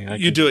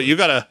 You do it. You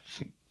got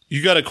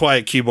a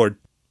quiet keyboard.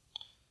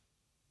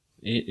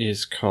 It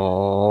is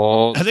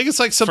called. I think it's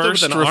like something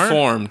First with an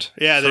Reformed.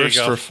 R. Yeah, there First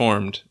you go.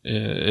 Reformed.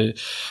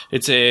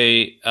 It's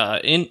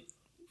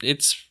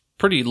it's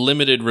pretty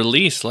limited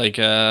release. Like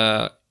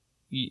a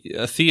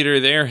theater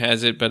there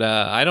has it, but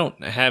I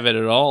don't have it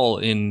at all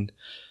in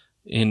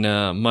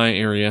my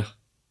area.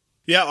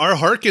 Yeah, our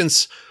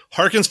Harkins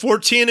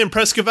 14 in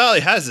Prescott Valley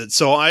has it,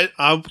 so I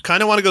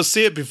kind of want to go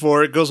see it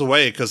before it goes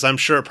away, because I'm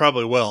sure it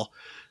probably will.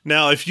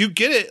 Now, if you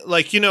get it,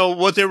 like, you know,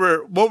 what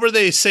were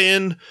they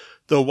saying?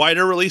 The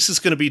wider release is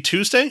going to be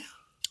Tuesday?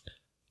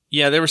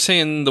 Yeah, they were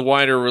saying the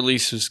wider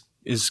release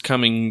is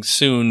coming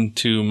soon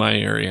to my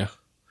area.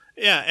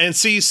 Yeah, and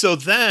see, so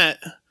that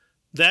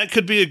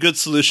could be a good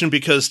solution,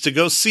 because to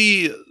go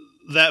see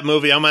that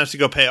movie, I'm going to have to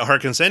go pay at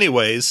Harkins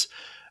anyways,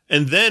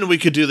 and then we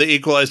could do the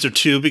Equalizer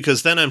 2,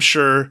 because then I'm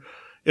sure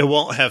it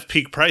won't have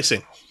peak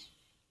pricing.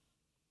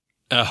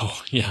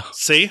 Oh, yeah.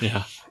 See?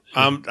 Yeah.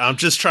 I'm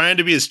just trying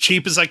to be as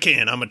cheap as I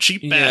can. I'm a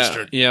cheap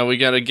bastard. Yeah, we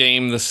got to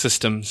game the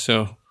system,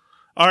 so...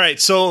 All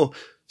right, so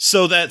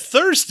that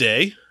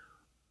Thursday,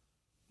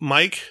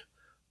 Mike,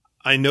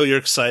 I know you're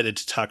excited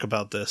to talk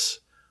about this.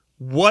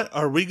 What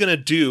are we going to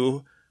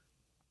do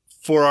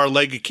for our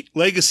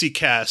Legacy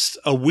cast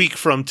a week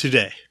from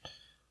today?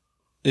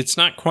 It's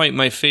not quite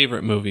my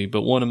favorite movie,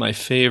 but one of my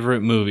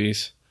favorite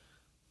movies.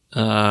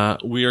 We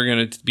are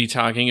going to be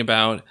talking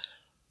about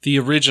the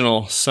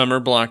original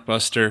summer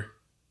blockbuster,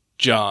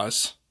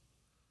 Jaws.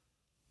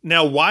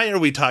 Now, why are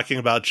we talking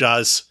about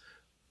Jaws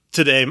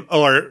today,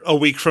 or a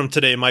week from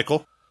today,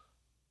 Michael?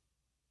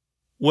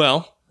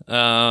 Well,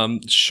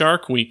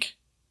 Shark Week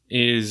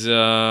is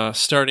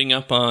starting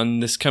up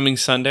on this coming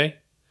Sunday.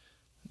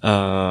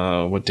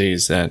 What day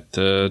is that?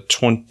 The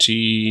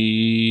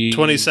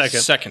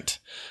 22nd.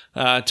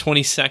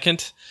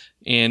 22nd.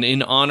 And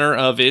in honor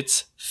of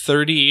its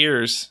 30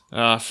 years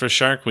for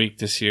Shark Week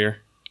this year.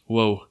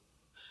 Whoa.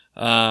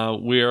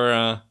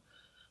 We're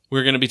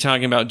going to be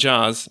talking about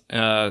Jaws.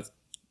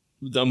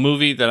 The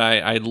movie that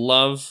I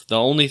love. The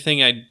only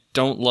thing I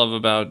don't love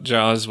about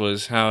Jaws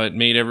was how it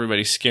made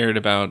everybody scared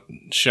about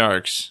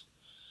sharks.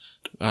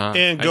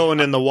 And going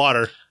in the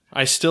water.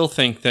 I still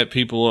think that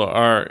people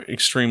are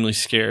extremely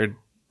scared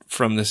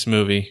from this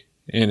movie.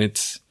 And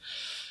it's...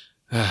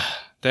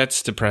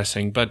 that's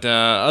depressing. But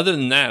other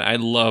than that, I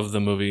love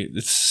the movie.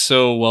 It's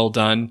so well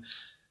done.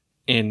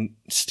 And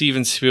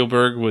Steven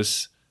Spielberg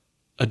was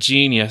a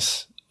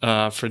genius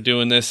for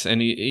doing this,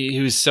 and he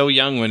was so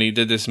young when he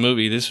did this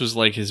movie. This was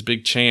like his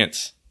big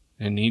chance,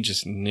 and he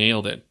just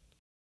nailed it.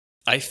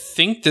 I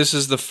think this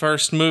is the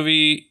first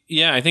movie.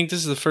 Yeah, I think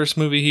this is the first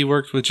movie he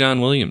worked with John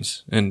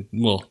Williams, and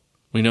well,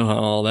 we know how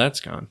all that's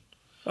gone.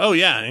 Oh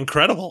yeah,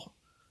 incredible.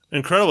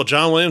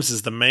 John Williams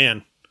is the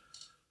man.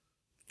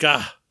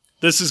 God,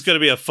 this is going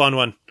to be a fun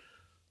one.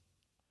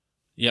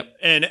 Yep.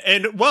 And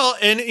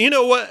you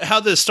know what? How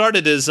this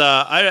started is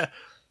I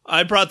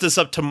brought this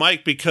up to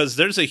Mike because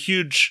there's a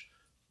huge,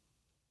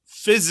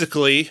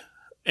 physically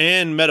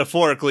and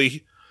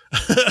metaphorically,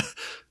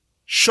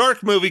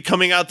 shark movie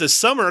coming out this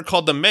summer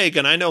called The Meg,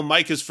 and I know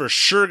Mike is for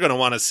sure going to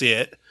want to see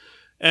it.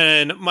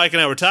 And Mike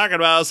and I were talking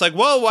about it. I was like,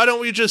 well, why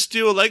don't we just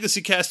do a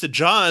Legacy cast of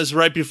Jaws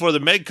right before The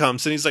Meg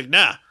comes? And he's like,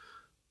 nah,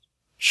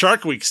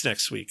 Shark Week's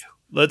next week.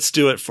 Let's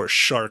do it for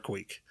Shark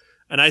Week.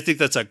 And I think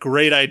that's a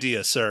great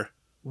idea, sir.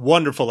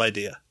 Wonderful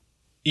idea.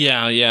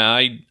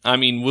 Yeah. I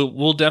mean,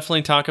 we'll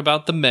definitely talk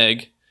about The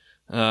Meg.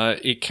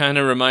 It kind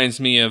of reminds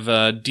me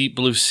of Deep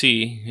Blue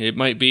Sea. It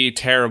might be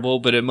terrible,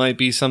 but it might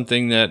be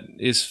something that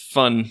is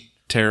fun,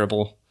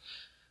 terrible,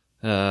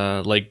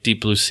 like Deep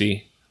Blue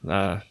Sea.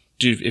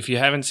 Dude, if you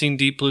haven't seen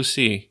Deep Blue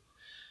Sea,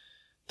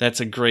 that's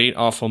a great,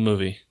 awful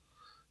movie.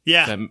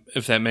 Yeah.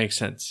 If that makes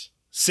sense.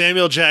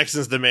 Samuel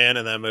Jackson's the man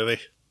in that movie.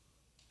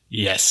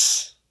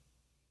 Yes.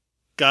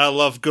 Gotta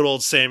love good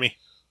old Sammy.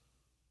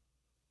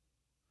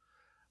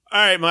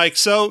 All right, Mike.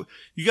 So,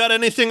 you got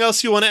anything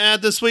else you want to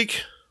add this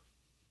week?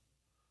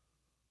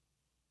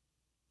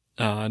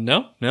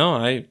 No.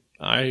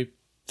 I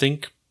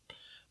think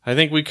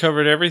we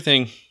covered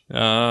everything.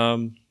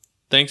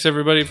 Thanks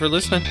everybody for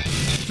listening.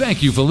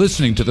 Thank you for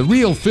listening to The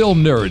Real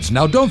Film Nerds.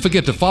 Now don't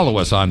forget to follow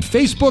us on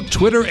Facebook,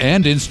 Twitter,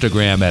 and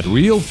Instagram at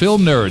Real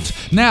Film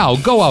Nerds. Now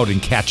go out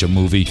and catch a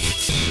movie.